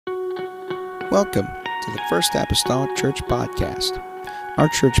Welcome to the First Apostolic Church Podcast. Our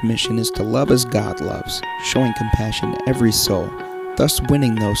church mission is to love as God loves, showing compassion to every soul, thus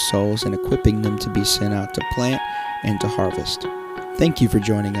winning those souls and equipping them to be sent out to plant and to harvest. Thank you for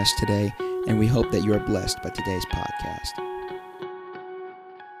joining us today, and we hope that you are blessed by today's podcast.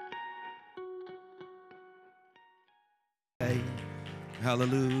 Hey,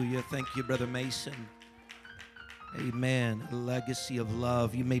 hallelujah. Thank you, Brother Mason. Amen. A legacy of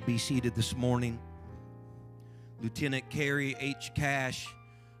love. You may be seated this morning. Lieutenant Carey H. Cash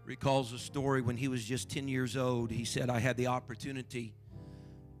recalls a story when he was just 10 years old. He said, I had the opportunity,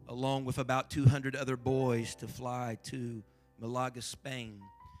 along with about 200 other boys, to fly to Malaga, Spain,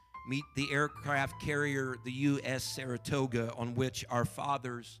 meet the aircraft carrier, the U.S. Saratoga, on which our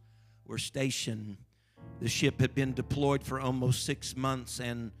fathers were stationed. The ship had been deployed for almost 6 months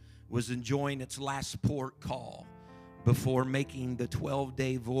and was enjoying its last port call before making the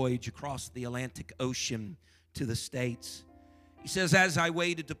 12-day voyage across the Atlantic Ocean to the States. He says, as I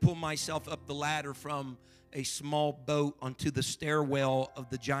waited to pull myself up the ladder from a small boat onto the stairwell of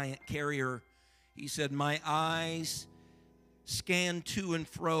the giant carrier, he said, my eyes scanned to and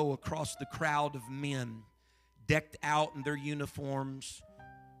fro across the crowd of men decked out in their uniforms,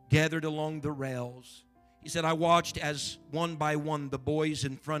 gathered along the rails. He said, I watched as one by one the boys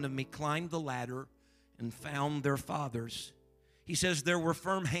in front of me climbed the ladder and found their fathers. He says there were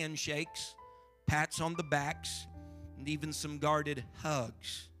firm handshakes, pats on the backs, and even some guarded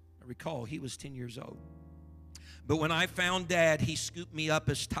hugs. I recall he was 10 years old. But when I found Dad, he scooped me up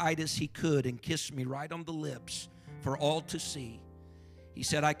as tight as he could and kissed me right on the lips for all to see. He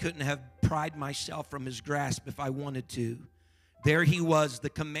said I couldn't have pried myself from his grasp if I wanted to. There he was, the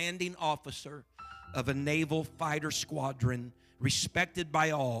commanding officer of a naval fighter squadron, respected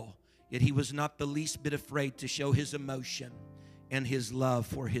by all, yet he was not the least bit afraid to show his emotion and his love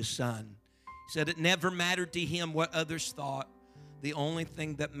for his son. He said it never mattered to him what others thought. The only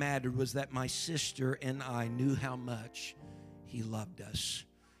thing that mattered was that my sister and I knew how much he loved us.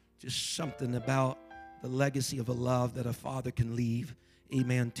 Just something about the legacy of a love that a father can leave,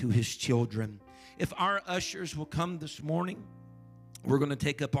 amen, to his children. If our ushers will come this morning, we're going to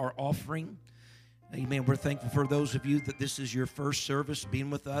take up our offering. Amen. We're thankful for those of you that this is your first service being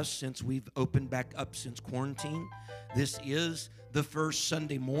with us since we've opened back up since quarantine. This is the first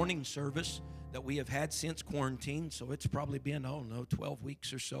Sunday morning service that we have had since quarantine. So it's probably been, 12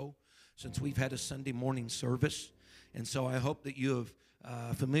 weeks or so since we've had a Sunday morning service. And so I hope that you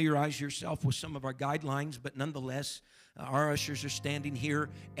have familiarized yourself with some of our guidelines. But nonetheless, our ushers are standing here.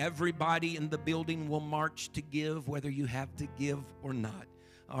 Everybody in the building will march to give, whether you have to give or not.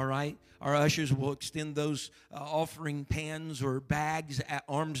 All right, our ushers will extend those offering pans or bags at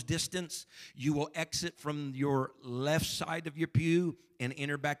arm's distance. You will exit from your left side of your pew and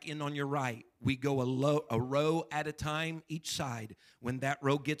enter back in on your right. We go a row at a time each side. When that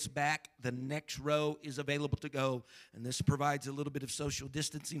row gets back, the next row is available to go. And this provides a little bit of social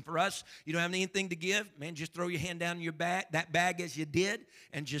distancing for us. You don't have anything to give, man, just throw your hand down in your that bag as you did,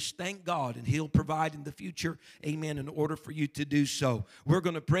 and just thank God, and he'll provide in the future, amen, in order for you to do so. We're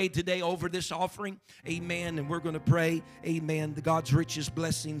going to pray today over this offering, amen, and we're going to pray, amen, the God's richest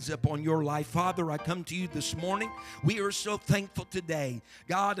blessings upon your life. Father, I come to you this morning. We are so thankful today,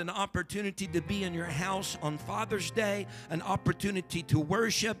 God, an opportunity to be in your house on Father's Day, an opportunity to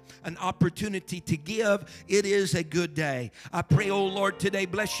worship, an opportunity to give. It is a good day. I pray, oh Lord, today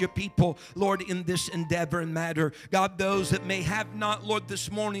bless your people, Lord, in this endeavor and matter. God, those that may have not, Lord, this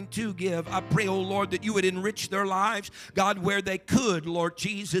morning to give, I pray, oh Lord, that you would enrich their lives, God, where they could, Lord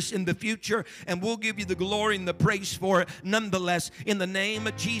Jesus, in the future, and we'll give you the glory and the praise for it nonetheless. In the name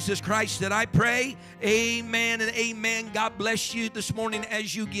of Jesus Christ that I pray, amen and amen. God bless you this morning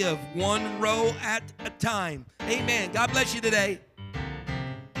as you give, one row at a time. Amen. God bless you today.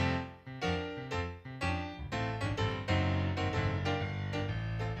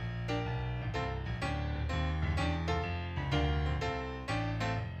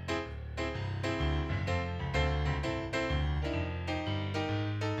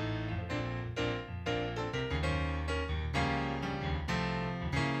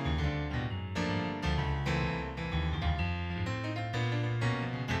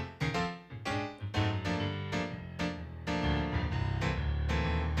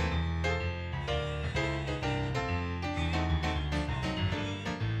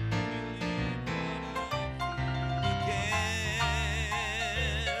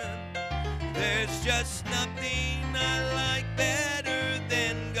 There's just nothing I like better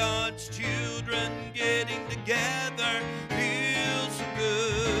than God's children getting together. Feels so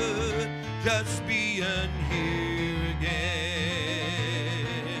good just being here again.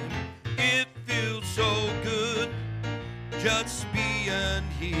 It just being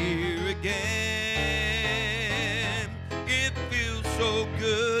here again. It feels so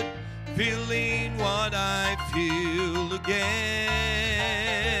good feeling what I feel again.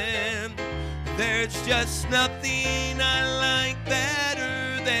 There's just nothing I like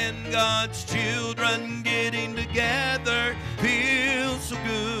better than God's children getting together. Feels so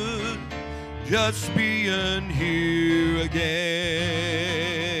good just being here again.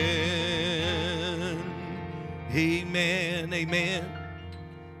 Amen, amen.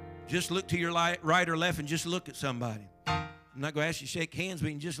 Just look to your right or left and just look at somebody. I'm not going to ask you to shake hands, but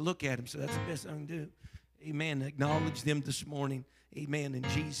you can just look at them. So that's the best I can do. Amen. Acknowledge them this morning. Amen. In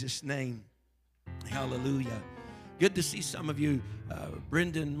Jesus' name. Hallelujah. Good to see some of you.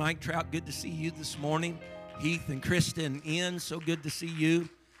 Brendan, Mike Trout, good to see you this morning. Heath and Kristen in, so good to see you.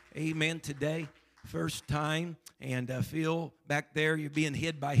 Amen. Today, first time. And Phil, back there, you're being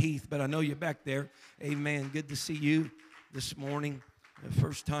hid by Heath, but I know you're back there. Amen. Good to see you this morning.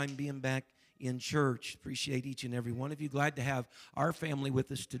 First time being back in church. Appreciate each and every one of you. Glad to have our family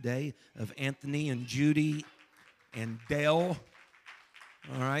with us today of Anthony and Judy and Dale.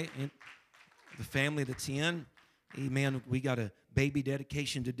 All right. And the family that's in. Amen. We got a baby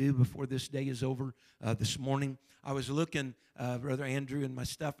dedication to do before this day is over this morning. I was looking, Brother Andrew, and my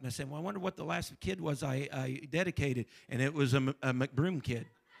stuff, and I said, well, I wonder what the last kid was I dedicated. And it was a McBroom kid.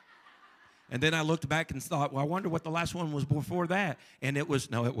 And then I looked back and thought, well, I wonder what the last one was before that. And it was,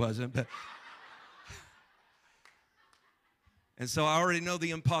 no, it wasn't. But and so I already know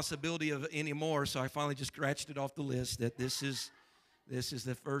the impossibility of it anymore, so I finally just scratched it off the list that this is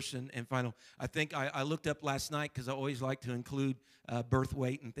the first and final. I think I looked up last night because I always like to include birth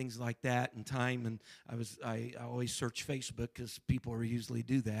weight and things like that and time. And I always search Facebook because people usually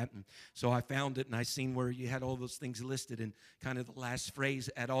do that. And so I found it and I seen where you had all those things listed. And kind of the last phrase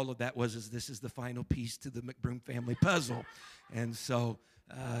at all of that was, this is the final piece to the McBroom family puzzle. And so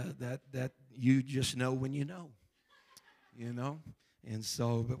that you just know when you know. You know? And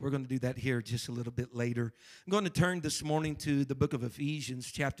so, but we're going to do that here just a little bit later. I'm going to turn this morning to the book of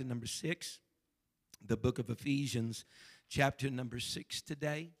Ephesians, chapter number 6. The book of Ephesians, chapter number 6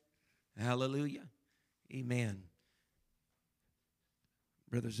 today. Hallelujah. Amen.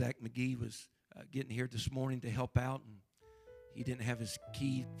 Brother Zach McGee was getting here this morning to help out, and he didn't have his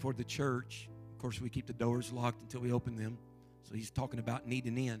key for the church. Of course, we keep the doors locked until we open them. So he's talking about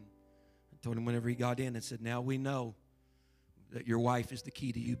needing in. I told him whenever he got in, I said, now we know that your wife is the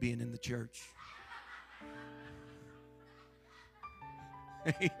key to you being in the church.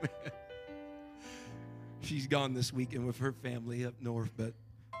 Amen. She's gone this weekend with her family up north, but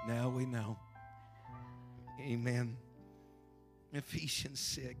now we know. Amen. Ephesians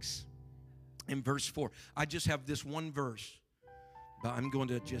 6 in verse 4. I just have this one verse, but I'm going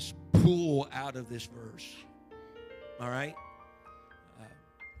to just pull out of this verse. All right?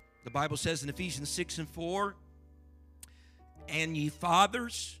 The Bible says in Ephesians 6 and 4, and ye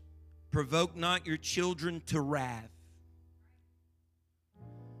fathers, provoke not your children to wrath,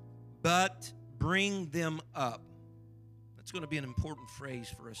 but bring them up. That's going to be an important phrase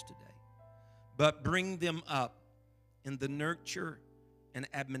for us today. But bring them up in the nurture and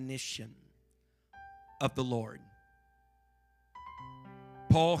admonition of the Lord.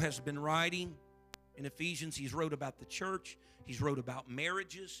 Paul has been writing in Ephesians. He's wrote about the church. He's wrote about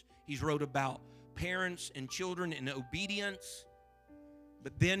marriages. He's wrote about parents and children in obedience.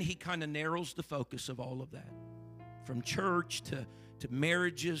 But then he kind of narrows the focus of all of that. From church to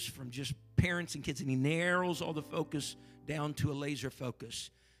marriages, from just parents and kids. And he narrows all the focus down to a laser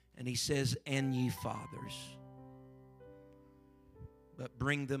focus. And he says, and ye fathers. But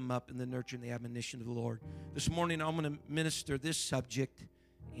bring them up in the nurture and the admonition of the Lord. This morning I'm going to minister this subject.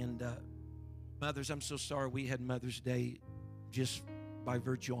 And mothers, I'm so sorry we had Mother's Day just by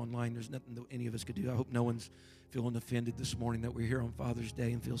virtue online. There's nothing that any of us could do. I hope no one's feeling offended this morning that we're here on Father's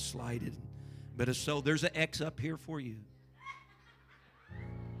Day and feel slighted. But if so, there's an X up here for you.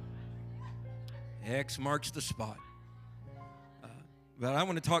 X marks the spot. But I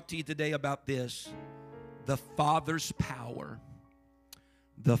want to talk to you today about this. The Father's power.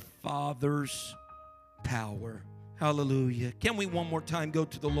 The Father's power. Hallelujah. Can we one more time go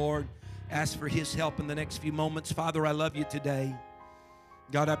to the Lord? Ask for His help in the next few moments. Father, I love you today.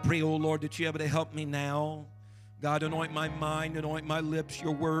 God, I pray, oh Lord, that you're able to help me now. God, anoint my mind, anoint my lips.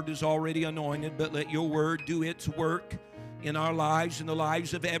 Your word is already anointed, but let your word do its work in our lives and the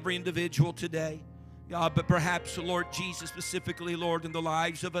lives of every individual today. God, but perhaps, Lord Jesus, specifically, Lord, in the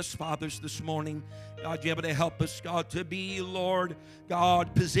lives of us fathers this morning, God, you're able to help us, God, to be, Lord,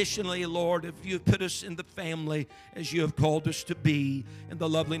 God, positionally, Lord, if you've put us in the family as you have called us to be. In the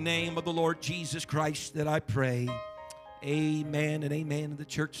lovely name of the Lord Jesus Christ that I pray. Amen and amen. And the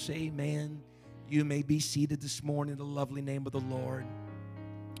church say amen. You may be seated this morning in the lovely name of the Lord.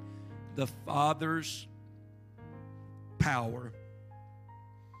 The Father's power.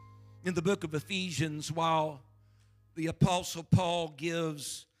 In the book of Ephesians, while the Apostle Paul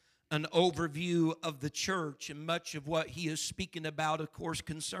gives an overview of the church, and much of what he is speaking about, of course,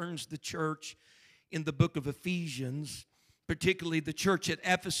 concerns the church in the book of Ephesians, particularly the church at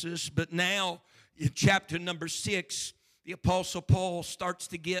Ephesus. But now, in chapter number 6, the Apostle Paul starts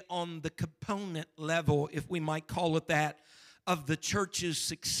to get on the component level, if we might call it that, of the church's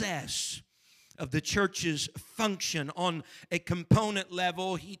success, of the church's function. On a component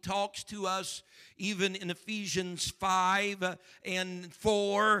level, he talks to us even in Ephesians 5 and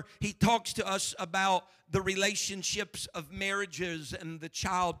 4. He talks to us about the relationships of marriages and the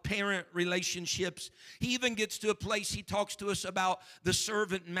child-parent relationships. He even gets to a place he talks to us about the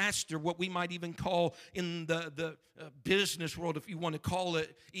servant-master, what we might even call in the business world, if you want to call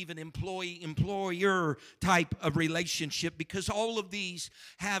it, even employee-employer type of relationship, because all of these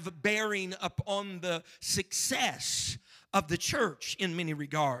have bearing upon the success of the church in many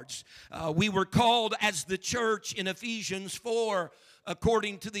regards. We were called as the church in Ephesians 4,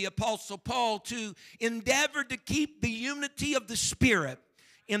 according to the Apostle Paul, to endeavor to keep the unity of the Spirit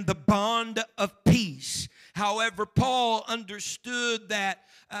in the bond of peace. However, Paul understood that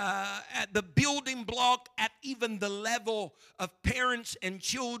at the building block, at even the level of parents and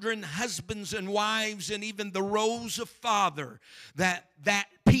children, husbands and wives, and even the roles of father, that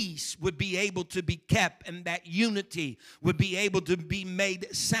peace would be able to be kept, and that unity would be able to be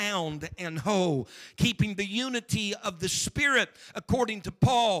made sound and whole. Keeping the unity of the Spirit, according to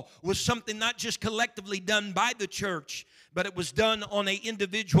Paul, was something not just collectively done by the church, but it was done on an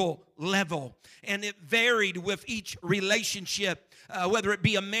individual level. And it varied with each relationship, whether it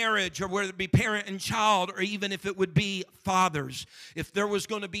be a marriage or whether it be parent and child, or even if it would be fathers. If there was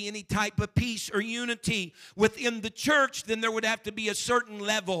going to be any type of peace or unity within the church, then there would have to be a certain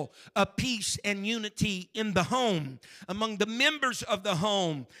level of peace and unity in the home, among the members of the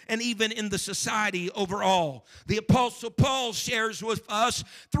home, and even in the society overall. The Apostle Paul shares with us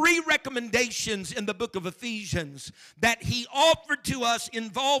 3 recommendations in the book of Ephesians that he offered to us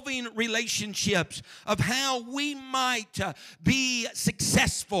involving relationships of how we might be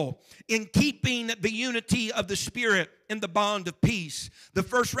successful in keeping the unity of the Spirit in the bond of peace. The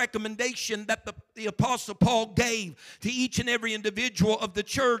first recommendation that the Apostle Paul gave to each and every individual of the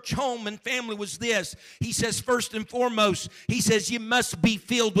church, home, and family was this. He says, first and foremost, he says, you must be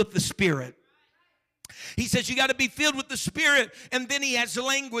filled with the Spirit. He says you got to be filled with the Spirit, and then he has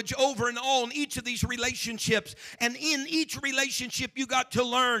language over and on each of these relationships. And in each relationship, you got to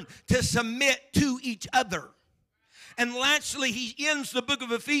learn to submit to each other. And lastly, he ends the book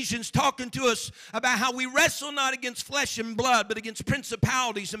of Ephesians talking to us about how we wrestle not against flesh and blood, but against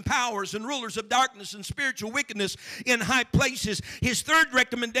principalities and powers and rulers of darkness and spiritual wickedness in high places. His third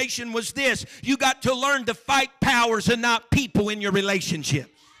recommendation was this: you got to learn to fight powers and not people in your relationships.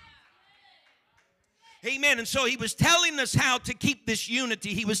 Amen. And so he was telling us how to keep this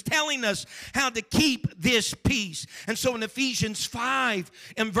unity. He was telling us how to keep this peace. And so in Ephesians 5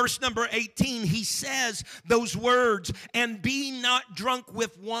 and verse number 18, he says those words, and be not drunk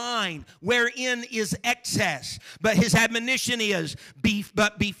with wine, wherein is excess. But his admonition is, be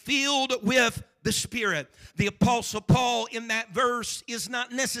filled with the Spirit. The Apostle Paul in that verse is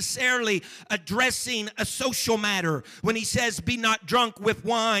not necessarily addressing a social matter when he says, be not drunk with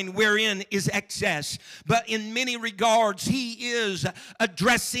wine wherein is excess. But in many regards, he is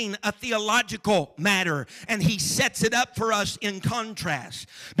addressing a theological matter, and he sets it up for us in contrast.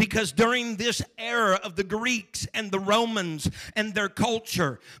 Because during this era of the Greeks and the Romans and their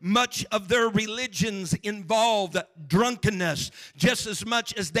culture, much of their religions involved drunkenness just as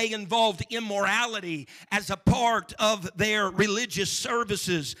much as they involved immorality as a part of their religious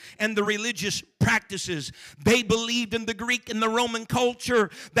services and the religious practices. They believed in the Greek and the Roman culture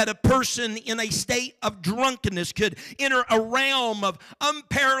that a person in a state of drunkenness could enter a realm of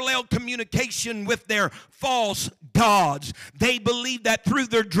unparalleled communication with their false gods. They believed that through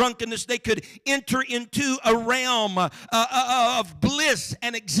their drunkenness they could enter into a realm of bliss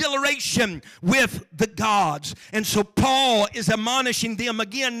and exhilaration with the gods. And so Paul is admonishing them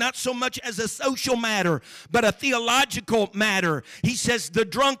again, not so much as a social matter, but a theological matter. He says the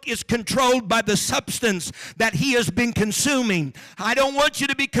drunk is controlled by the substance that he has been consuming. I don't want you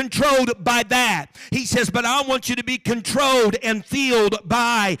to be controlled by that. He says, but I want you to be controlled and filled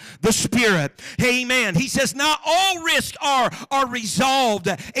by the Spirit. Amen. He says, not all risks are resolved.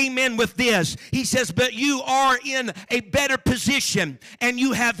 Amen. With this, he says, but you are in a better position and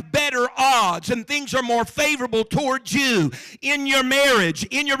you have better odds and things are more favorable towards you in your marriage,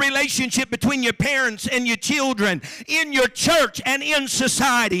 in your relationship between your parents and your children, in your church and in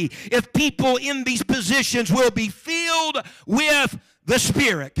society, if people in these positions will be filled with the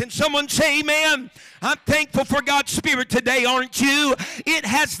Spirit. Can someone say amen? I'm thankful for God's Spirit today, aren't you? It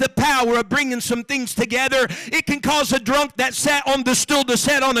has the power of bringing some things together. It can cause a drunk that sat on the stool to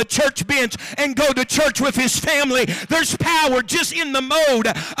sit on a church bench and go to church with his family. There's power just in the mode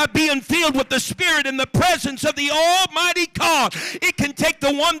of being filled with the Spirit in the presence of the Almighty God. It can take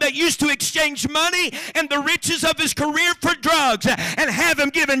the one that used to exchange money and the riches of his career for drugs and have him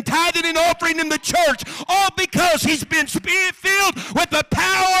giving tithing and offering in the church, all because he's been Spirit-filled with the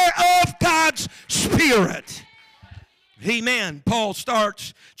power of God's Spirit. Amen. Paul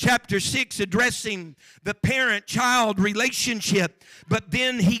starts chapter 6 addressing the parent-child relationship, but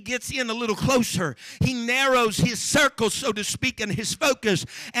then he gets in a little closer. He narrows his circle, so to speak, and his focus,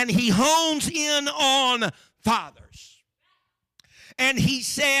 and he hones in on fathers. And he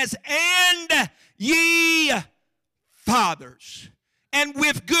says, and ye fathers. And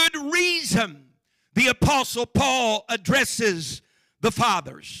with good reason, the Apostle Paul addresses the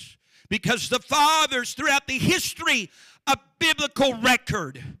fathers, because the fathers throughout the history of biblical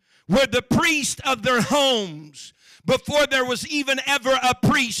record were the priest of their homes before there was even ever a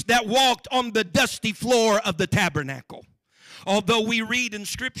priest that walked on the dusty floor of the tabernacle. Although we read in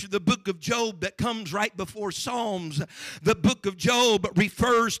Scripture the book of Job that comes right before Psalms, the book of Job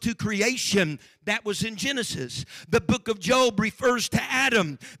refers to creation. That was in Genesis. The book of Job refers to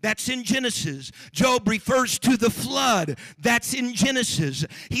Adam. That's in Genesis. Job refers to the flood. That's in Genesis.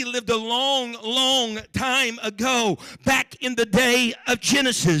 He lived a long, long time ago, back in the day of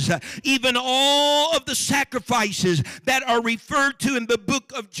Genesis. Even all of the sacrifices that are referred to in the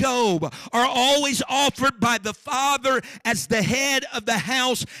book of Job are always offered by the father as the head of the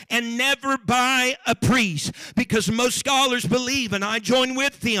house and never by a priest. Because most scholars believe, and I join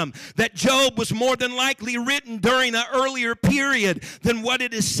with them, that Job was more than likely written during an earlier period than what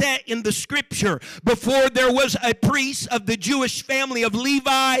it is set in the Scripture, before there was a priest of the Jewish family of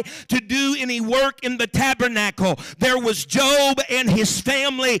Levi to do any work in the tabernacle. There was Job and his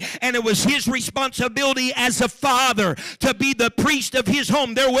family, and it was his responsibility as a father to be the priest of his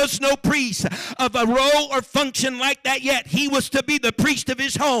home. There was no priest of a role or function like that yet. He was to be the priest of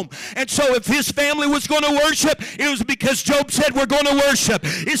his home. And so if his family was going to worship, it was because Job said we're going to worship.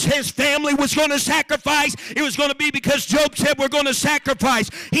 If his family was going to sacrifice, it was going to be because Job said we're going to sacrifice.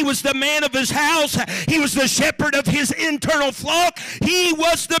 He was the man of his house. He was the shepherd of his internal flock. He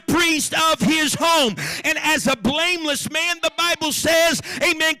was the priest of his home. And as a blameless man, the Bible says,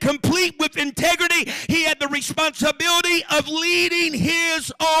 amen, complete with integrity, he had the responsibility of leading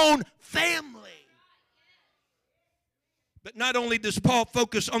his own family. But not only does Paul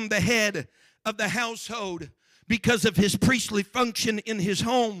focus on the head of the household because of his priestly function in his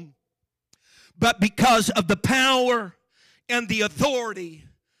home, but because of the power and the authority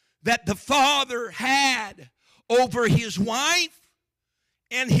that the father had over his wife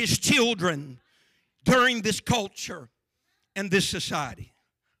and his children during this culture and this society.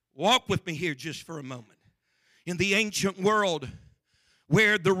 Walk with me here just for a moment. In the ancient world,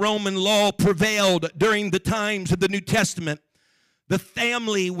 where the Roman law prevailed during the times of the New Testament, the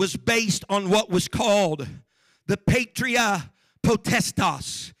family was based on what was called the patria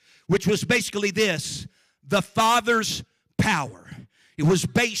potestas, which was basically this: the father's power. It was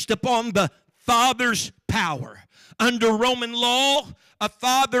based upon the father's power. Under Roman law, a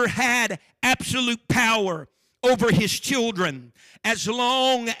father had absolute power over his children as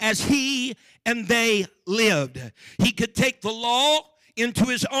long as he and they lived. He could take the law into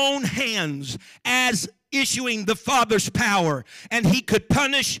his own hands as issuing the father's power, and he could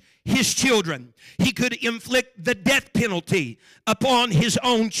punish his children. He could inflict the death penalty upon his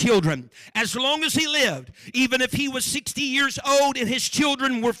own children as long as he lived. Even if he was 60 years old and his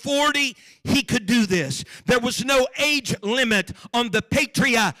children were 40, he could do this. There was no age limit on the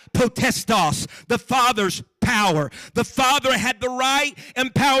patria potestas, the father's power. The father had the right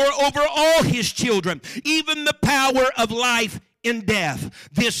and power over all his children, even the power of life in death.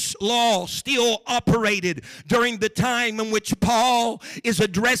 This law still operated during the time in which Paul is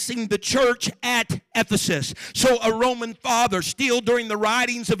addressing the church at Ephesus. So a Roman father, still during the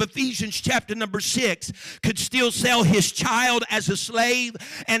writings of Ephesians chapter number 6, could still sell his child as a slave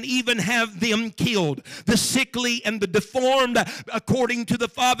and even have them killed. The sickly and the deformed, according to the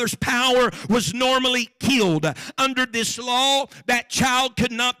father's power, was normally killed. Under this law, that child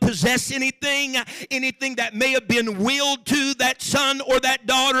could not possess anything that may have been willed to that son or that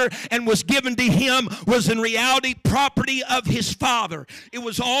daughter and was given to him was in reality property of his father. It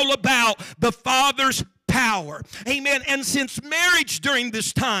was all about the father's power. Amen. And since marriage during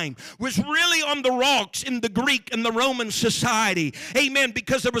this time was really on the rocks in the Greek and the Roman society, amen,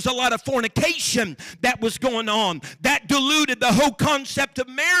 because there was a lot of fornication that was going on, that diluted the whole concept of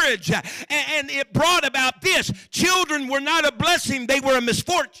marriage. And it brought about this: children were not a blessing, they were a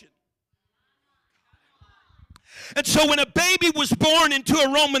misfortune. And so when a baby was born into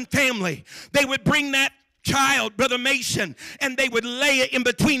a Roman family, they would bring that child, Brother Mason, and they would lay it in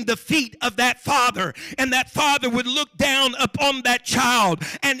between the feet of that father, and that father would look down upon that child,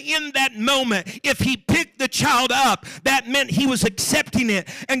 and in that moment, if he picked the child up, that meant he was accepting it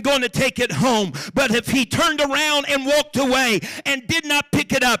and going to take it home. But if he turned around and walked away and did not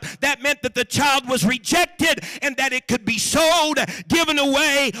pick it up, that meant that the child was rejected and that it could be sold, given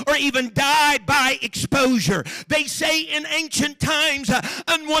away, or even died by exposure. They say in ancient times,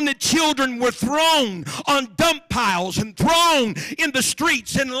 unwanted children were thrown on dump piles and thrown in the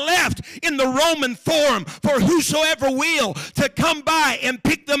streets and left in the Roman Forum for whosoever will to come by and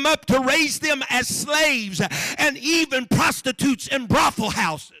pick them up to raise them as slaves, and even prostitutes in brothel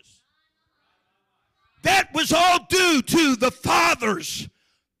houses. That was all due to the Father's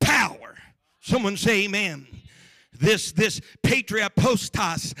power. Someone say amen. This patria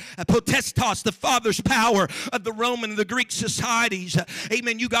potestas, the father's power of the Roman and the Greek societies.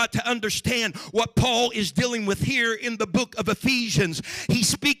 Amen. You got to understand what Paul is dealing with here in the book of Ephesians. He's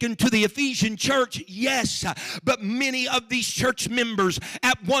speaking to the Ephesian church, yes, but many of these church members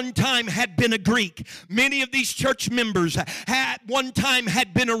at one time had been a Greek. Many of these church members at one time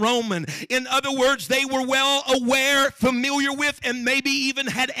had been a Roman. In other words, they were well aware, familiar with, and maybe even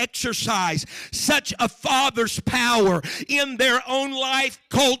had exercised such a father's power in their own life,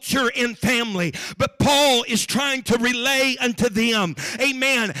 culture, and family. But Paul is trying to relay unto them,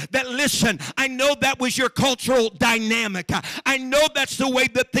 amen, that listen, I know that was your cultural dynamic. I know that's the way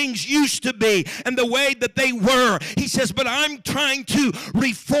that things used to be and the way that they were. He says, but I'm trying to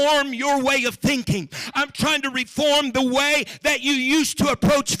reform your way of thinking. I'm trying to reform the way that you used to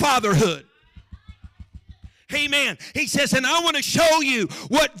approach fatherhood. Amen. He says, and I want to show you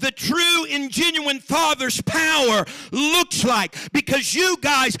what the true and genuine father's power looks like, because you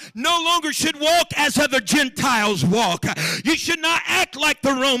guys no longer should walk as other Gentiles walk. You should not act like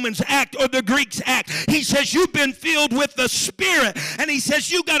the Romans act or the Greeks act. He says, you've been filled with the Spirit, and he says,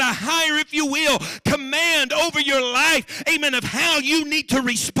 you got a higher, if you will, command over your life, amen, of how you need to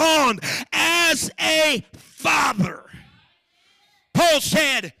respond as a father. Paul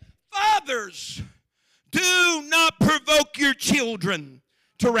said, fathers, do not provoke your children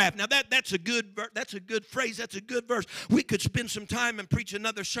to wrath. Now that's a good phrase. That's a good verse. We could spend some time and preach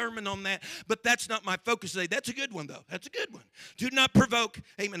another sermon on that, but that's not my focus today. That's a good one, though. That's a good one. Do not provoke.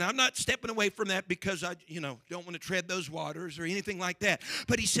 Amen. I'm not stepping away from that because I, don't want to tread those waters or anything like that.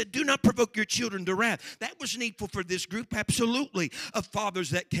 But he said, do not provoke your children to wrath. That was needful for this group, absolutely, of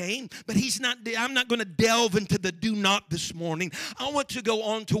fathers that came. But I'm not going to delve into the do not this morning. I want to go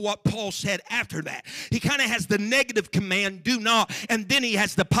on to what Paul said after that. He kind of has the negative command, do not, and then he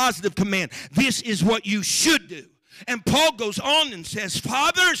has the positive command. This is what you should do. And Paul goes on and says,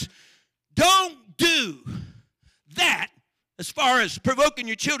 fathers, don't do that as far as provoking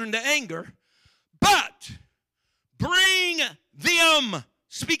your children to anger, but bring them,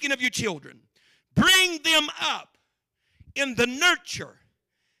 speaking of your children, bring them up in the nurture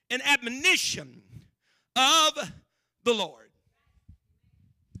and admonition of the Lord.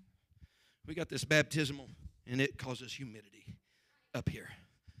 We got this baptismal, and it causes humidity up here.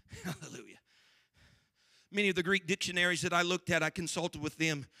 Hallelujah. Many of the Greek dictionaries that I looked at, I consulted with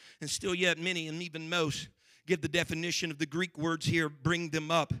them, and still yet many and even most give the definition of the Greek words here, bring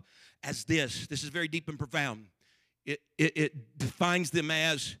them up, as this. This is very deep and profound. It defines them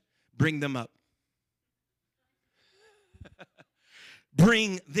as bring them up.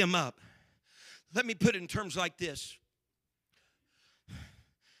 Bring them up. Let me put it in terms like this.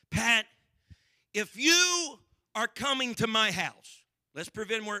 Pat, if you are coming to my house, just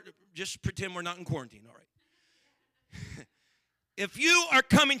pretend we're not in quarantine, all right? If you are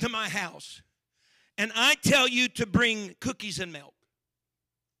coming to my house and I tell you to bring cookies and milk,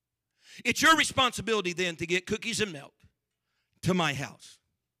 it's your responsibility then to get cookies and milk to my house.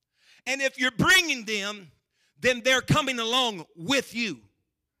 And if you're bringing them, then they're coming along with you.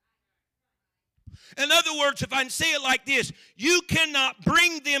 In other words, if I can say it like this, you cannot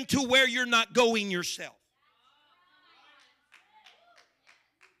bring them to where you're not going yourself.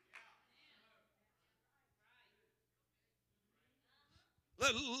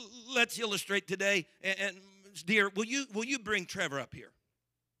 Let's illustrate today. And dear, will you bring Trevor up here?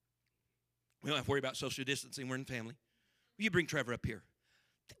 We don't have to worry about social distancing. We're in family. Will you bring Trevor up here?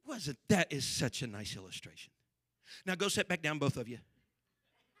 That is such a nice illustration. Now go sit back down, both of you.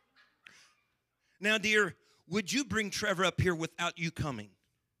 Now, dear, would you bring Trevor up here without you coming?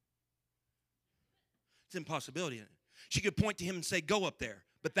 It's an impossibility, isn't it? She could point to him and say, go up there.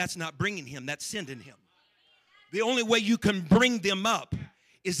 But that's not bringing him. That's sending him. The only way you can bring them up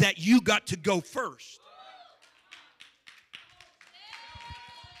is that you got to go first.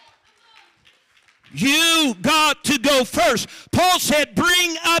 You got to go first. Paul said,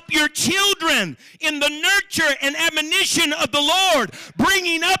 bring up your children in the nurture and admonition of the Lord.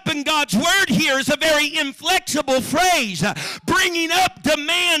 Bringing up in God's word here is a very inflexible phrase. Bringing up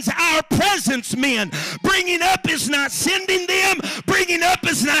demands our presence, men. Bringing up is not sending them. Bringing up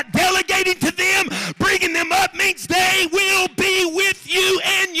is not delegating to them. Bringing them up means they will be with you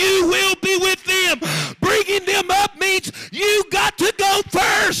and you will be with them. Bringing them up means you got to go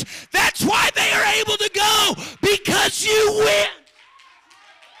first. That's why they are able to go, because you win.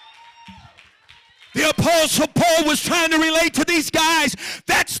 The Apostle Paul was trying to relate to these guys.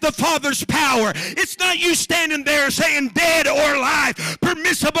 That's the Father's power. It's not you standing there saying dead or alive,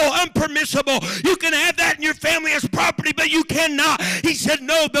 permissible, unpermissible. You can have that in your family as property, but you cannot. He said,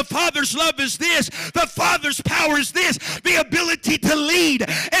 no, the Father's love is this. The Father's power is this. The ability to lead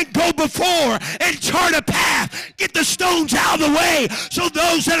and go before and chart a path. Get the stones out of the way so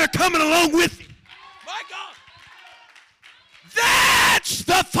those that are coming along with you. My God. That's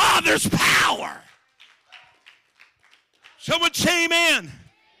the Father's power. Someone say amen.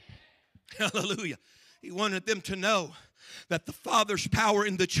 Hallelujah. He wanted them to know that the Father's power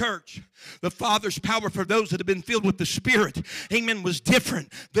in the church, the Father's power for those that have been filled with the Spirit, amen, was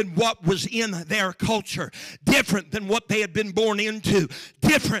different than what was in their culture, different than what they had been born into,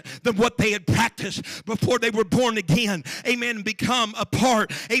 different than what they had practiced before they were born again, amen, and become a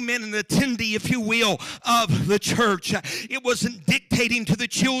part, amen, an attendee, if you will, of the church. It wasn't dictating to the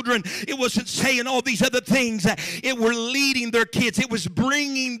children. It wasn't saying all these other things. It were leading their kids. It was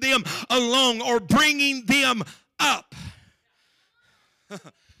bringing them along or bringing them up.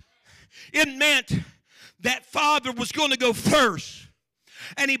 It meant that Father was going to go first,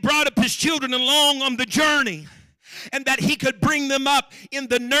 and he brought up his children along on the journey, and that he could bring them up in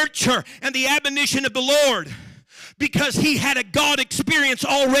the nurture and the admonition of the Lord, because he had a God experience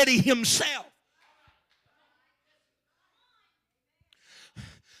already himself.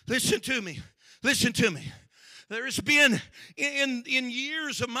 Listen to me. Listen to me. There has been in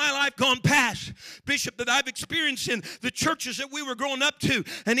years of my life gone past, Bishop, that I've experienced in the churches that we were growing up to,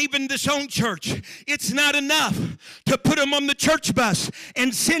 and even this own church. It's not enough to put them on the church bus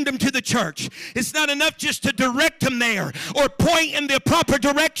and send them to the church. It's not enough just to direct them there or point in the proper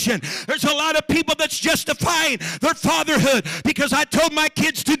direction. There's a lot of people that's justifying their fatherhood because I told my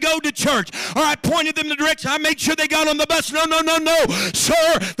kids to go to church, or I pointed them in the direction. I made sure they got on the bus. No, no, no, no.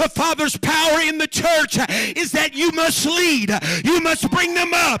 Sir, the Father's power in the church is that you must lead. You must bring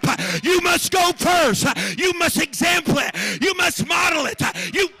them up. You must go first. You must example it. You must model it.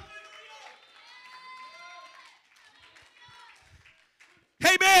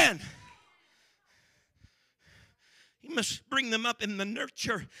 Amen. You must bring them up in the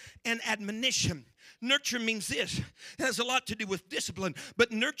nurture and admonition. Nurture means this. It has a lot to do with discipline,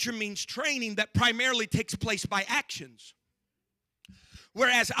 but nurture means training that primarily takes place by actions.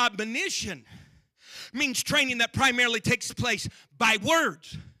 Whereas admonition means training that primarily takes place by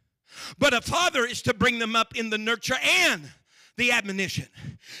words. But a father is to bring them up in the nurture and the admonition.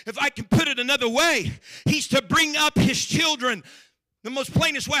 If I can put it another way, he's to bring up his children. The most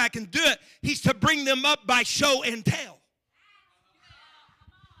plainest way I can do it, he's to bring them up by show and tell.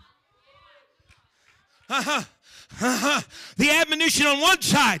 The admonition on one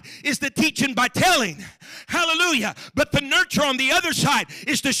side is the teaching by telling. Hallelujah. But the nurture on the other side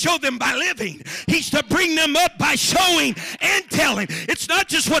is to show them by living. He's to bring them up by showing and telling. It's not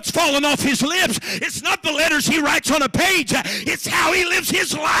just what's falling off his lips. It's not the letters he writes on a page. It's how he lives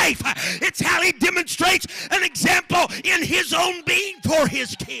his life. It's how he demonstrates an example in his own being for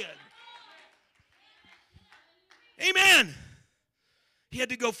his kid. Amen. He had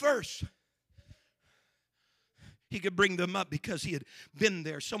to go first. He could bring them up because he had been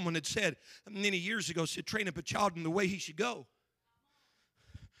there. Someone had said many years ago, said, train up a child in the way he should go.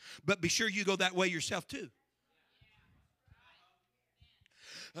 But be sure you go that way yourself too.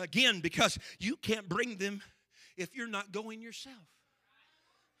 Again, because you can't bring them if you're not going yourself.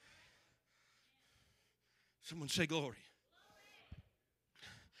 Someone say glory.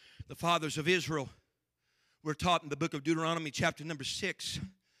 The fathers of Israel were taught in the book of Deuteronomy chapter number 6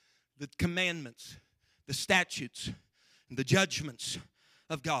 the commandments, the statutes, and the judgments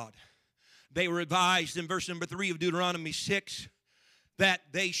of God. They were advised in verse number 3 of Deuteronomy 6 that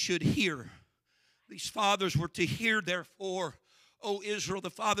they should hear. These fathers were to hear, therefore, O Israel,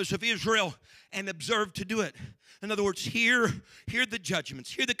 the fathers of Israel, and observe to do it. In other words, hear the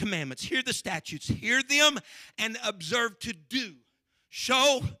judgments, hear the commandments, hear the statutes, hear them and observe to do.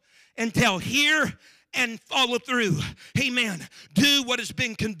 Show and tell, hear and follow through. Amen. Do what has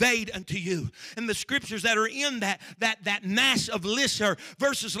been conveyed unto you. And the scriptures that are in that mass of lists are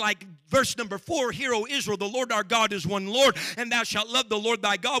verses like verse number 4, Hear, O Israel, the Lord our God is one Lord, and thou shalt love the Lord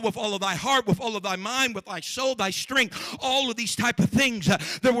thy God with all of thy heart, with all of thy mind, with thy soul, thy strength. All of these type of things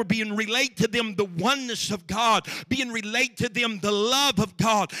that were being relayed to them the oneness of God, being relayed to them the love of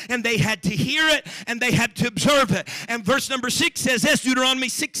God. And they had to hear it and they had to observe it. And verse number 6 says this, Deuteronomy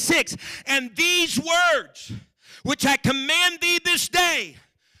 6:6, and these words which I command thee this day,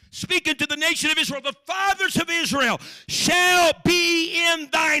 speaking to the nation of Israel, the fathers of Israel, shall be in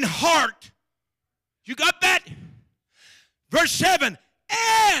thine heart. You got that? Verse 7,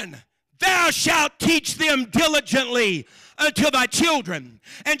 and thou shalt teach them diligently unto thy children,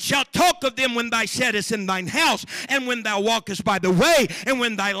 and shalt talk of them when thou sittest in thine house, and when thou walkest by the way, and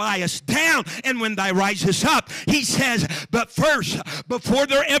when thou liest down, and when thou risest up. He says, but first, before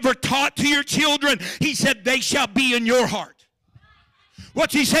they're ever taught to your children, he said, they shall be in your heart.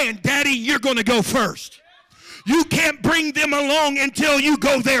 What's he saying? Daddy, you're going to go first. You can't bring them along until you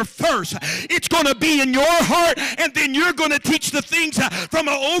go there first. It's going to be in your heart, and then you're going to teach the things from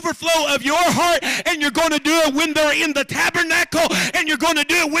an overflow of your heart, and you're going to do it when they're in the tabernacle, and you're going to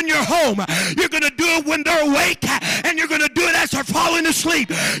do it when you're home. You're going to do it when they're awake, and you're going to do it as they're falling asleep.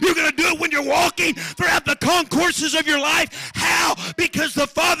 You're going to do it when you're walking throughout the concourses of your life. How? Because the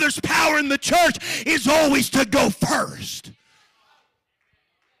Father's power in the church is always to go first.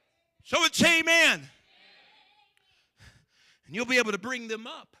 So it's amen. And you'll be able to bring them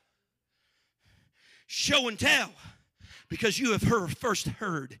up. Show and tell. Because you have first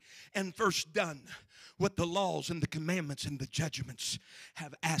heard and first done what the laws and the commandments and the judgments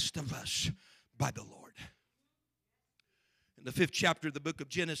have asked of us by the Lord. In the 5th chapter of the book of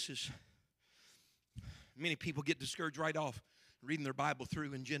Genesis, many people get discouraged right off reading their Bible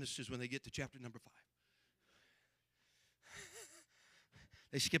through in Genesis when they get to chapter number 5.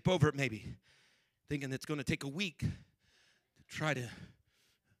 They skip over it maybe, thinking it's going to take a week to try to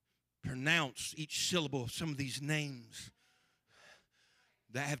pronounce each syllable of some of these names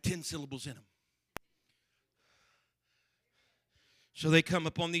that have 10 syllables in them. So they come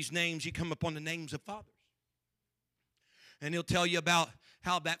upon these names. You come upon the names of fathers. And he'll tell you about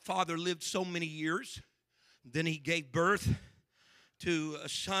how that father lived so many years. Then he gave birth to a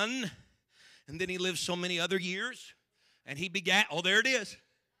son. And then he lived so many other years. And he begat, oh, there it is.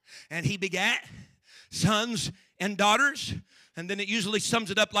 And he begat sons and daughters. And then it usually sums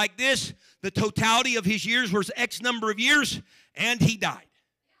it up like this. The totality of his years was X number of years, and he died.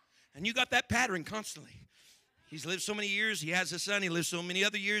 And you got that pattern constantly. He's lived so many years. He has a son. He lives so many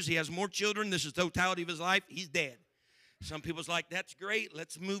other years. He has more children. This is the totality of his life. He's dead. Some people's like, that's great.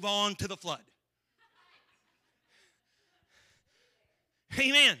 Let's move on to the flood.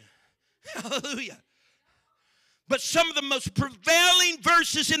 Amen. Hallelujah. But some of the most prevailing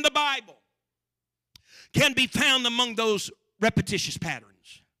verses in the Bible can be found among those repetitious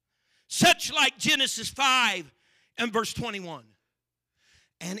patterns. Such like Genesis 5 and verse 21.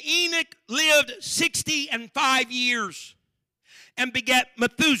 And Enoch lived 65 years and begat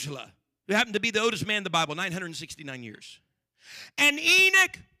Methuselah, who happened to be the oldest man in the Bible, 969 years. And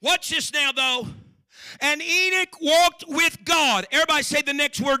Enoch, watch this now though, and Enoch walked with God. Everybody say the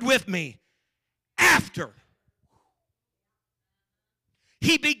next word with me. After.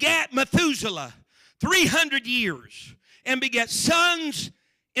 He begat Methuselah 300 years and begat sons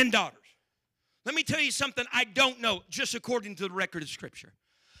and daughters. Let me tell you something I don't know, just according to the record of Scripture.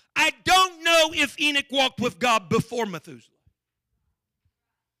 I don't know if Enoch walked with God before Methuselah.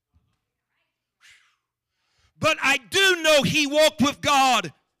 But I do know he walked with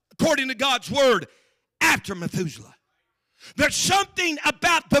God, according to God's word, after Methuselah. There's something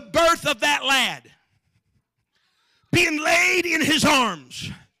about the birth of that lad being laid in his arms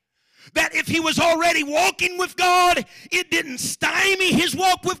that if he was already walking with God, it didn't stymie his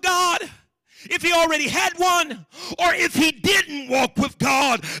walk with God. If he already had one, or if he didn't walk with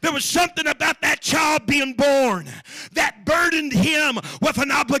God, there was something about that child being born that burdened him with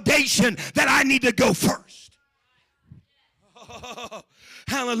an obligation that I need to go first. Oh,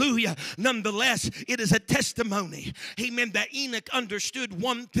 hallelujah. Nonetheless, it is a testimony, amen, that Enoch understood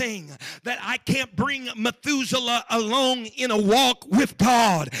one thing, that I can't bring Methuselah along in a walk with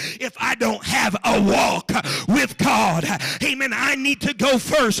God if I don't have a walk with God. Amen. I need to go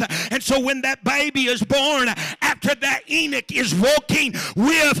first. And so when that baby is born, after that, Enoch is walking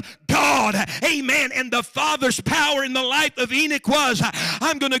with God. Amen. And the Father's power in the life of Enoch was,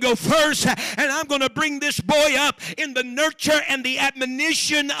 I'm going to go first, and I'm going to bring this boy up in the nurture and the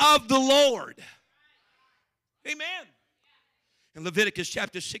admonition of the Lord. Amen. In Leviticus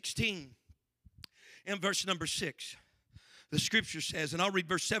chapter 16 and verse number 6, the scripture says, and I'll read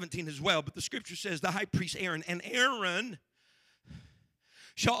verse 17 as well, but the scripture says, the high priest Aaron, and Aaron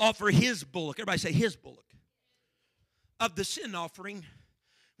shall offer his bullock. Everybody say his bullock. Of the sin offering,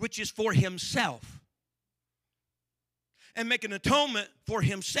 which is for himself, and make an atonement for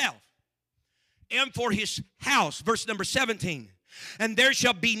himself and for his house. Verse number 17. And there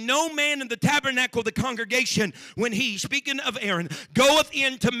shall be no man in the tabernacle of the congregation when he, speaking of Aaron, goeth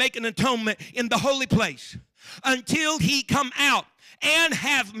in to make an atonement in the holy place, until he come out and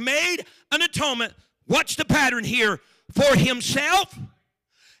have made an atonement. Watch the pattern here. For himself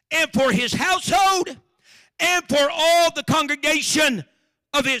and for his household and for all the congregation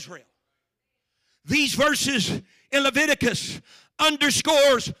of Israel. These verses in Leviticus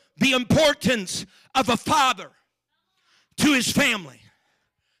underscores the importance of a father to his family.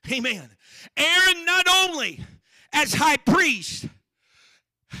 Amen. Aaron, not only as high priest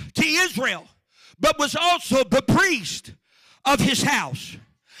to Israel, but was also the priest of his house.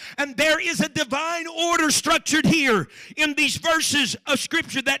 And there is a divine order structured here in these verses of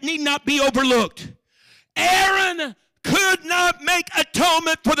Scripture that need not be overlooked. Aaron could not make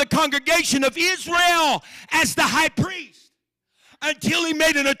atonement for the congregation of Israel as the high priest until he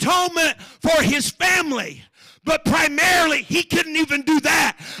made an atonement for his family. But primarily, he couldn't even do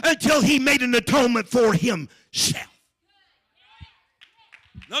that until he made an atonement for himself.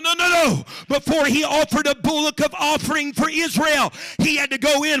 No. Before he offered a bullock of offering for Israel, he had to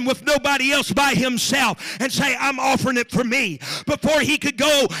go in with nobody else by himself and say, I'm offering it for me. Before he could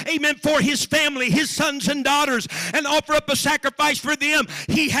go, amen, for his family, his sons and daughters, and offer up a sacrifice for them,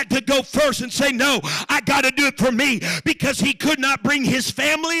 he had to go first and say, no, I got to do it for me, because he could not bring his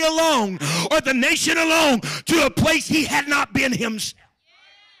family along or the nation along to a place he had not been himself.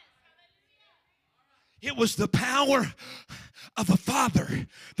 It was the power of a father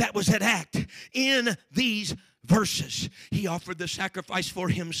that was at act in these verses. He offered the sacrifice for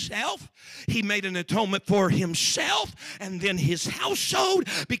himself. He made an atonement for himself and then his household,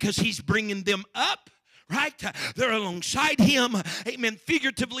 because he's bringing them up. Right? They're alongside him. Amen.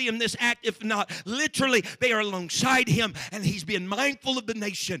 Figuratively in this act, if not literally, they are alongside him, and he's being mindful of the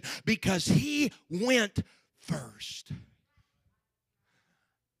nation because he went first.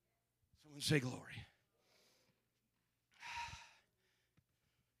 Someone say glory.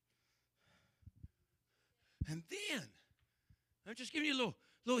 And then, I'm just giving you a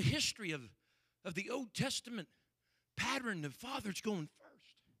little history of the Old Testament pattern of fathers going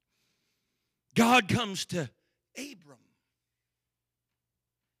first. God comes to Abram.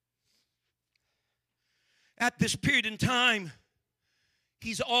 At this period in time,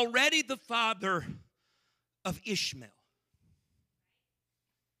 he's already the father of Ishmael.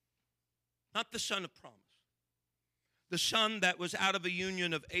 Not the son of promise. The son that was out of a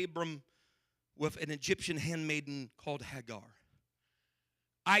union of Abram with an Egyptian handmaiden called Hagar.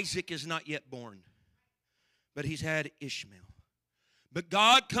 Isaac is not yet born, but he's had Ishmael. But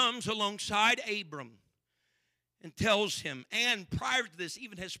God comes alongside Abram and tells him, and prior to this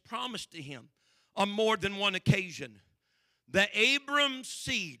even has promised to him on more than one occasion, that Abram's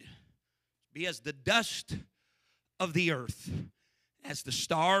seed be as the dust of the earth, as the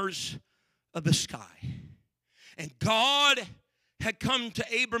stars of the sky. And God had come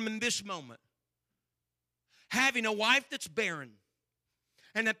to Abram in this moment, having a wife that's barren.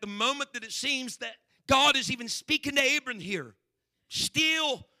 And at the moment that it seems that God is even speaking to Abram here,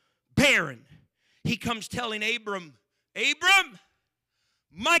 still barren, he comes telling Abram, Abram,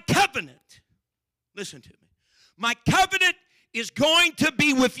 my covenant, listen to me, my covenant is going to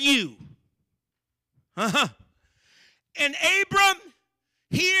be with you. And Abram,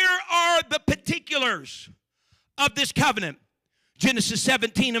 here are the particulars of this covenant. Genesis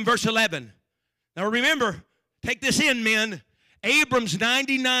 17 and verse 11. Now remember, take this in, men. Abram's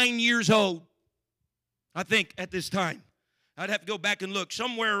 99 years old, I think, at this time. I'd have to go back and look.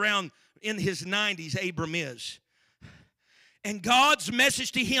 Somewhere around in his 90s, Abram is. And God's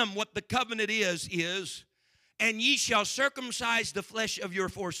message to him, what the covenant is, and ye shall circumcise the flesh of your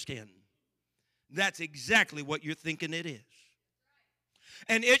foreskin. That's exactly what you're thinking it is.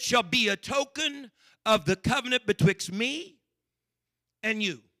 And it shall be a token of the covenant betwixt me and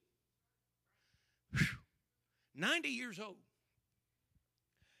you. Whew. 90 years old.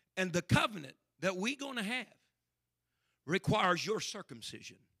 And the covenant that we're going to have requires your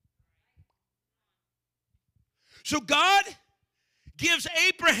circumcision. So God gives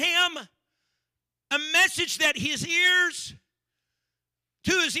Abraham a message that to his ears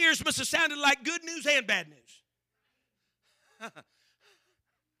must have sounded like good news and bad news.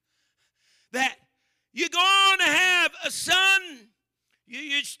 That you're going to have a son,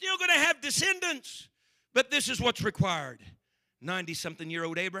 you're still going to have descendants, but this is what's required.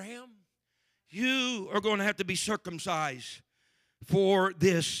 90-something-year-old Abraham, you are going to have to be circumcised for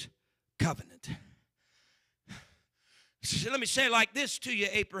this covenant. So let me say it like this to you,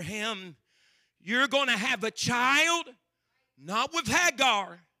 Abraham. You're going to have a child, not with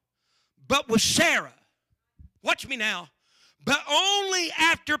Hagar, but with Sarah. Watch me now. But only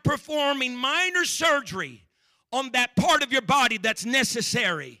after performing minor surgery on that part of your body that's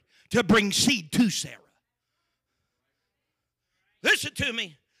necessary to bring seed to Sarah. Listen to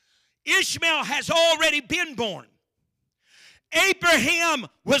me. Ishmael has already been born. Abraham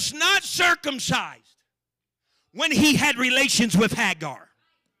was not circumcised when he had relations with Hagar.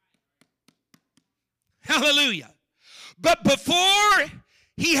 Hallelujah. But before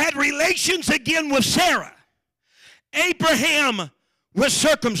he had relations again with Sarah, Abraham was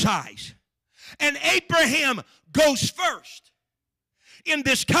circumcised. And Abraham goes first in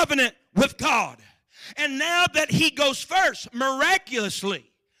this covenant with God. And now that he goes first, miraculously,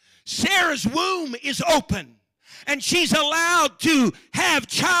 Sarah's womb is open. And she's allowed to have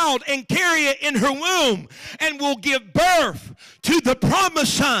child and carry it in her womb and will give birth to the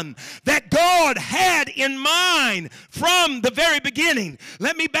promised son that God had in mind from the very beginning.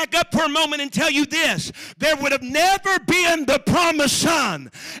 Let me back up for a moment and tell you this. There would have never been the promised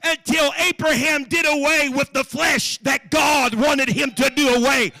son until Abraham did away with the flesh that God wanted him to do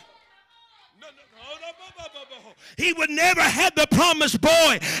away. He would never have the promised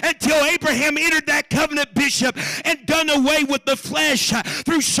boy until Abraham entered that covenant, bishop, and done away with the flesh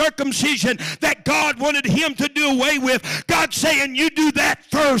through circumcision that God wanted him to do away with. God saying, you do that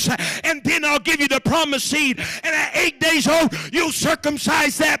first, and then I'll give you the promised seed. And at 8 days old, you'll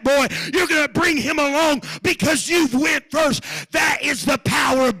circumcise that boy. You're going to bring him along because you've went first. That is the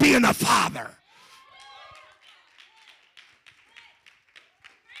power of being a father.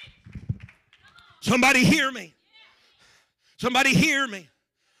 Somebody hear me. Somebody hear me.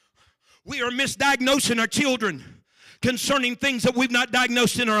 We are misdiagnosing our children concerning things that we've not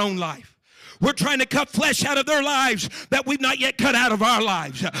diagnosed in our own life. We're trying to cut flesh out of their lives that we've not yet cut out of our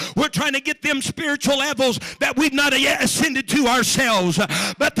lives. We're trying to get them spiritual levels that we've not yet ascended to ourselves.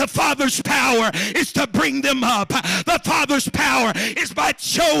 But the Father's power is to bring them up. The Father's power is by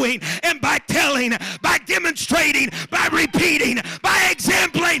showing and by telling, by demonstrating, by repeating, by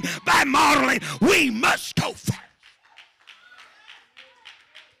exempling, by modeling. We must go first.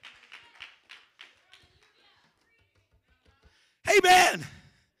 Amen.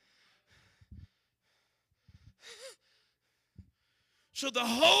 So the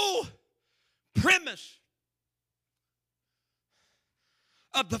whole premise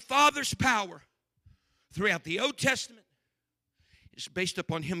of the Father's power throughout the Old Testament is based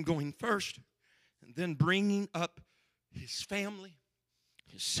upon him going first and then bringing up his family,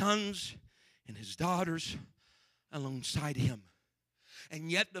 his sons and his daughters alongside him.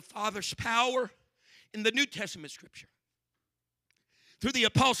 And yet the Father's power in the New Testament scripture through the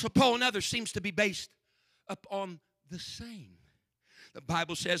Apostle Paul and others seems to be based upon the same. The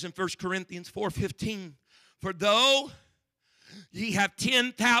Bible says in 1 Corinthians 4:15, for though ye have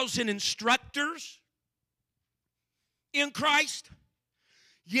 10,000 instructors in Christ,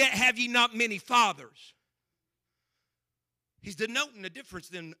 yet have ye not many fathers. He's denoting a difference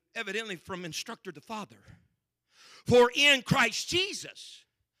then evidently from instructor to father. For in Christ Jesus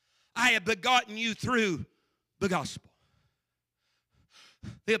I have begotten you through the gospel.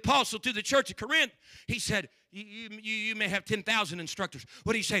 The apostle to the church of Corinth, he said, you may have 10,000 instructors.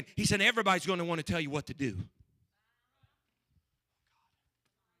 What are you saying? He said, everybody's going to want to tell you what to do.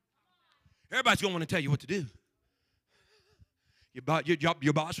 Everybody's going to want to tell you what to do.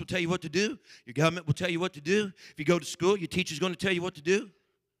 Your boss will tell you what to do. Your government will tell you what to do. If you go to school, your teacher's going to tell you what to do.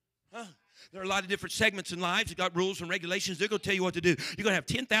 Huh? There are a lot of different segments in lives. They've got rules and regulations. They're going to tell you what to do. You're going to have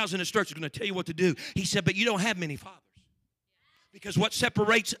 10,000 instructors going to tell you what to do. He said, but you don't have many fathers. Because what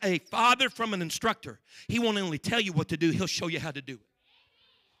separates a father from an instructor, he won't only tell you what to do, he'll show you how to do it.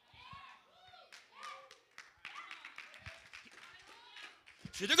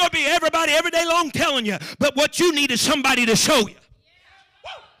 So they're going to be everybody every day long telling you, but what you need is somebody to show you.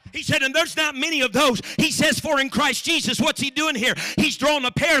 He said, and there's not many of those. He says, for in Christ Jesus, what's he doing here? He's drawing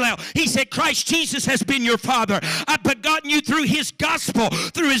a parallel. He said, Christ Jesus has been your father. I've begotten you through his gospel,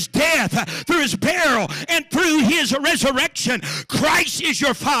 through his death, through his burial, and through his resurrection. Christ is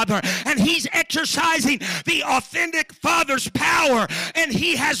your father, and he's exercising the authentic father's power, and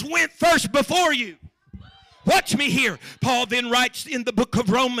he has went first before you. Watch me here. Paul then writes in the book of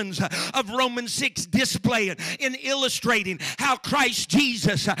Romans 6, displaying and illustrating how Christ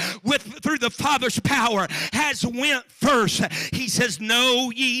Jesus, through the Father's power, has went first. He says,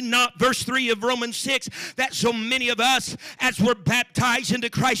 know ye not, verse 3 of Romans 6, that so many of us, as we're baptized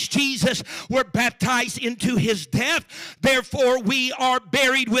into Christ Jesus, we're baptized into his death. Therefore, we are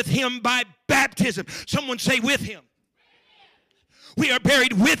buried with him by baptism. Someone say, with him. We are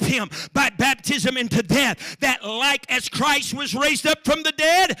buried with him by baptism into death, that like as Christ was raised up from the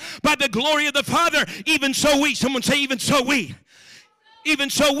dead by the glory of the Father, even so we, someone say, even so we. Even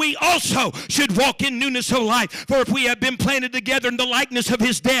so we also should walk in newness of life. For if we have been planted together in the likeness of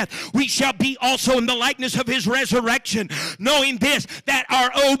his death, we shall be also in the likeness of his resurrection, knowing this, that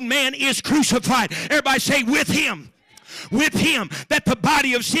our old man is crucified. Everybody say, with him. With him, that the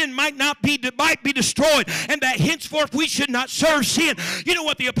body of sin might be destroyed, and that henceforth we should not serve sin. You know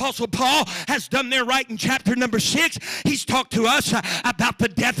what the Apostle Paul has done there right in chapter number 6? He's talked to us about the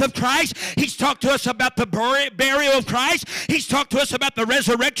death of Christ. He's talked to us about the burial of Christ. He's talked to us about the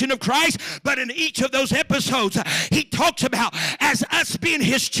resurrection of Christ. But in each of those episodes, he talks about as us being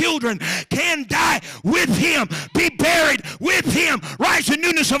his children can die with him, be buried with him, rise in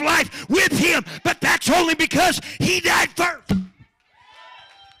newness of life with him. But that's only because he died first.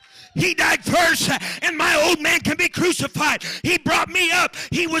 He died first, and my old man can be crucified. He brought me up.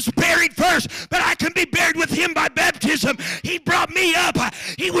 He was buried first, but I can be buried with him by baptism. He brought me up.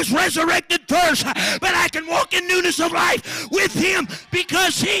 He was resurrected first, but I can walk in newness of life with him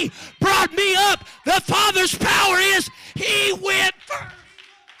because he brought me up. The Father's power is he went first.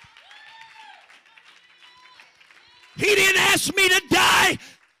 He didn't ask me to die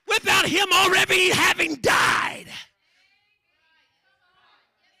without him already having died.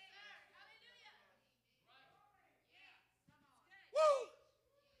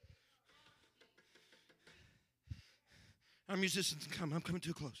 Our musicians come. I'm coming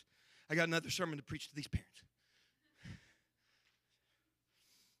too close. I got another sermon to preach to these parents.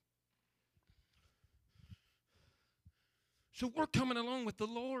 So we're coming along with the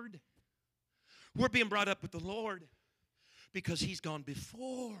Lord. We're being brought up with the Lord because he's gone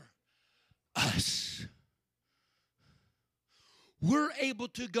before us. We're able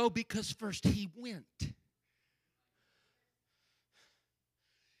to go because first he went.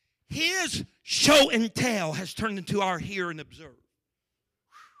 His show and tell has turned into our hear and observe.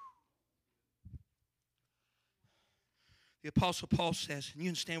 The Apostle Paul says, and you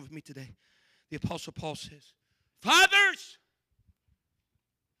can stand with me today. The Apostle Paul says, fathers,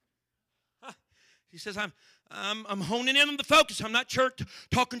 he says, I'm honing in on the focus. I'm not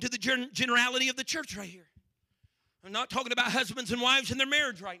talking to the generality of the church right here. I'm not talking about husbands and wives in their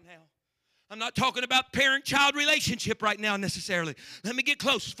marriage right now. I'm not talking about parent-child relationship right now necessarily. Let me get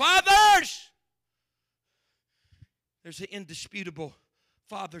close. Fathers! There's an indisputable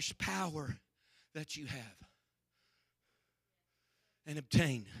father's power that you have and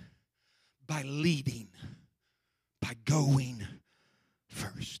obtain by leading, by going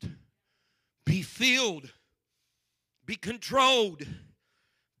first. Be filled, be controlled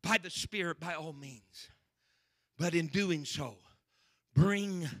by the Spirit by all means. But in doing so,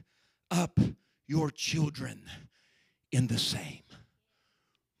 bring up your children in the same.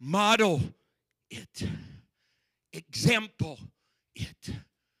 Model it. Example it.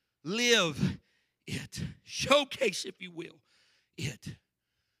 Live it. Showcase, if you will, it.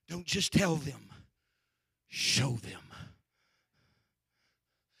 Don't just tell them. Show them.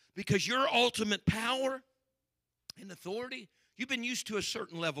 Because your ultimate power and authority, you've been used to a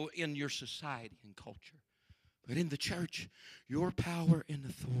certain level in your society and culture. But in the church, your power and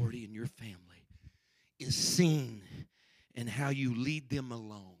authority in your family is seen in how you lead them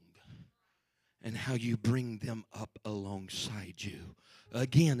along and how you bring them up alongside you.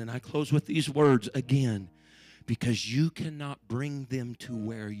 Again, and I close with these words again, because you cannot bring them to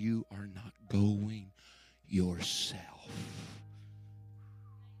where you are not going yourself.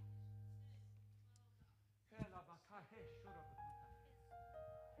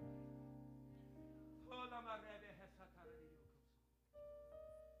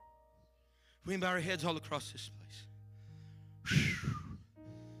 We bow our heads all across this place.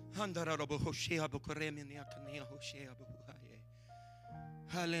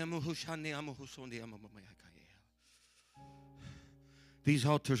 These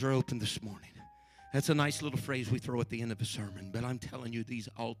altars are open this morning. That's a nice little phrase we throw at the end of a sermon, but I'm telling you, these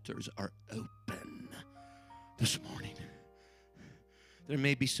altars are open this morning. There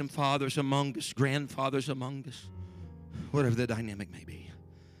may be some fathers among us, grandfathers among us, whatever the dynamic may be.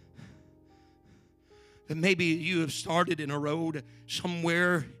 That maybe you have started in a road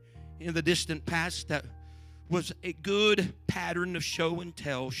somewhere in the distant past that was a good pattern of show and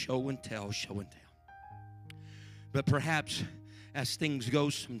tell, show and tell, show and tell. But perhaps as things go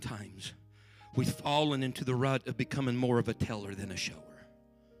sometimes, we've fallen into the rut of becoming more of a teller than a shower.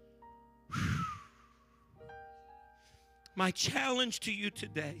 My challenge to you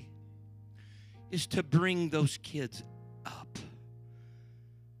today is to bring those kids up.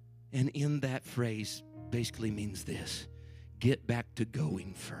 And in that phrase basically means this: get back to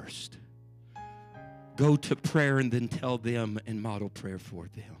going first. Go to prayer and then tell them and model prayer for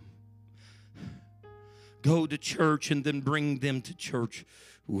them. Go to church and then bring them to church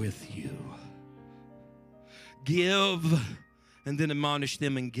with you. Give and then admonish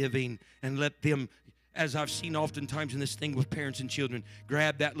them in giving, and let them, as I've seen oftentimes in this thing with parents and children,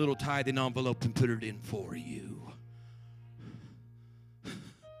 grab that little tithing envelope and put it in for you.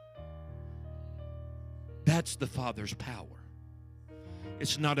 That's the Father's power.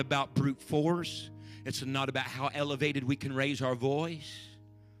 It's not about brute force. It's not about how elevated we can raise our voice.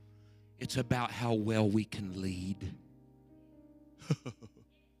 It's about how well we can lead.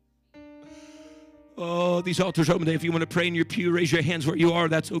 Oh, these altars are open. If you want to pray in your pew, raise your hands where you are.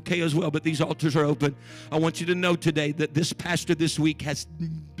 That's okay as well, but these altars are open. I want you to know today that this pastor this week has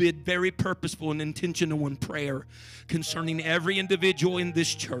been very purposeful and intentional in prayer concerning every individual in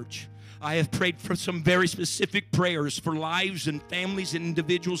this church. I have prayed for some very specific prayers for lives and families and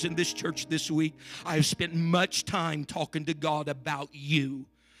individuals in this church this week. I have spent much time talking to God about you.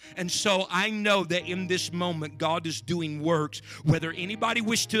 And so I know that in this moment, God is doing works, whether anybody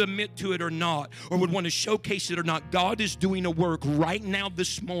wished to admit to it or not, or would want to showcase it or not. God is doing a work right now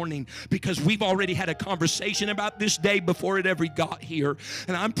this morning, because we've already had a conversation about this day before it ever got here.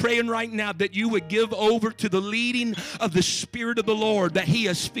 And I'm praying right now that you would give over to the leading of the Spirit of the Lord that He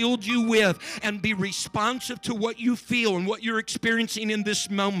has filled you with, and be responsive to what you feel and what you're experiencing in this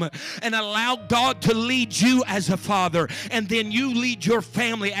moment, and allow God to lead you as a father, and then you lead your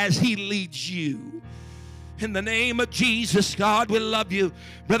family as He leads you. In the name of Jesus, God, we love you.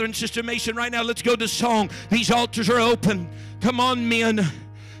 Brother and Sister Mason, right now, let's go to song. These altars are open. Come on, men.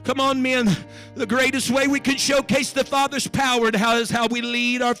 Come on, men. The greatest way we can showcase the Father's power is how we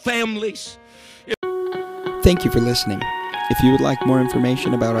lead our families. Thank you for listening. If you would like more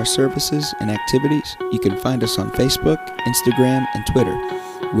information about our services and activities, you can find us on Facebook, Instagram, and Twitter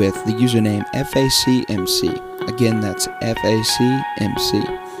with the username FACMC. Again, that's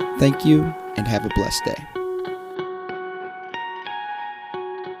FACMC. Thank you, and have a blessed day.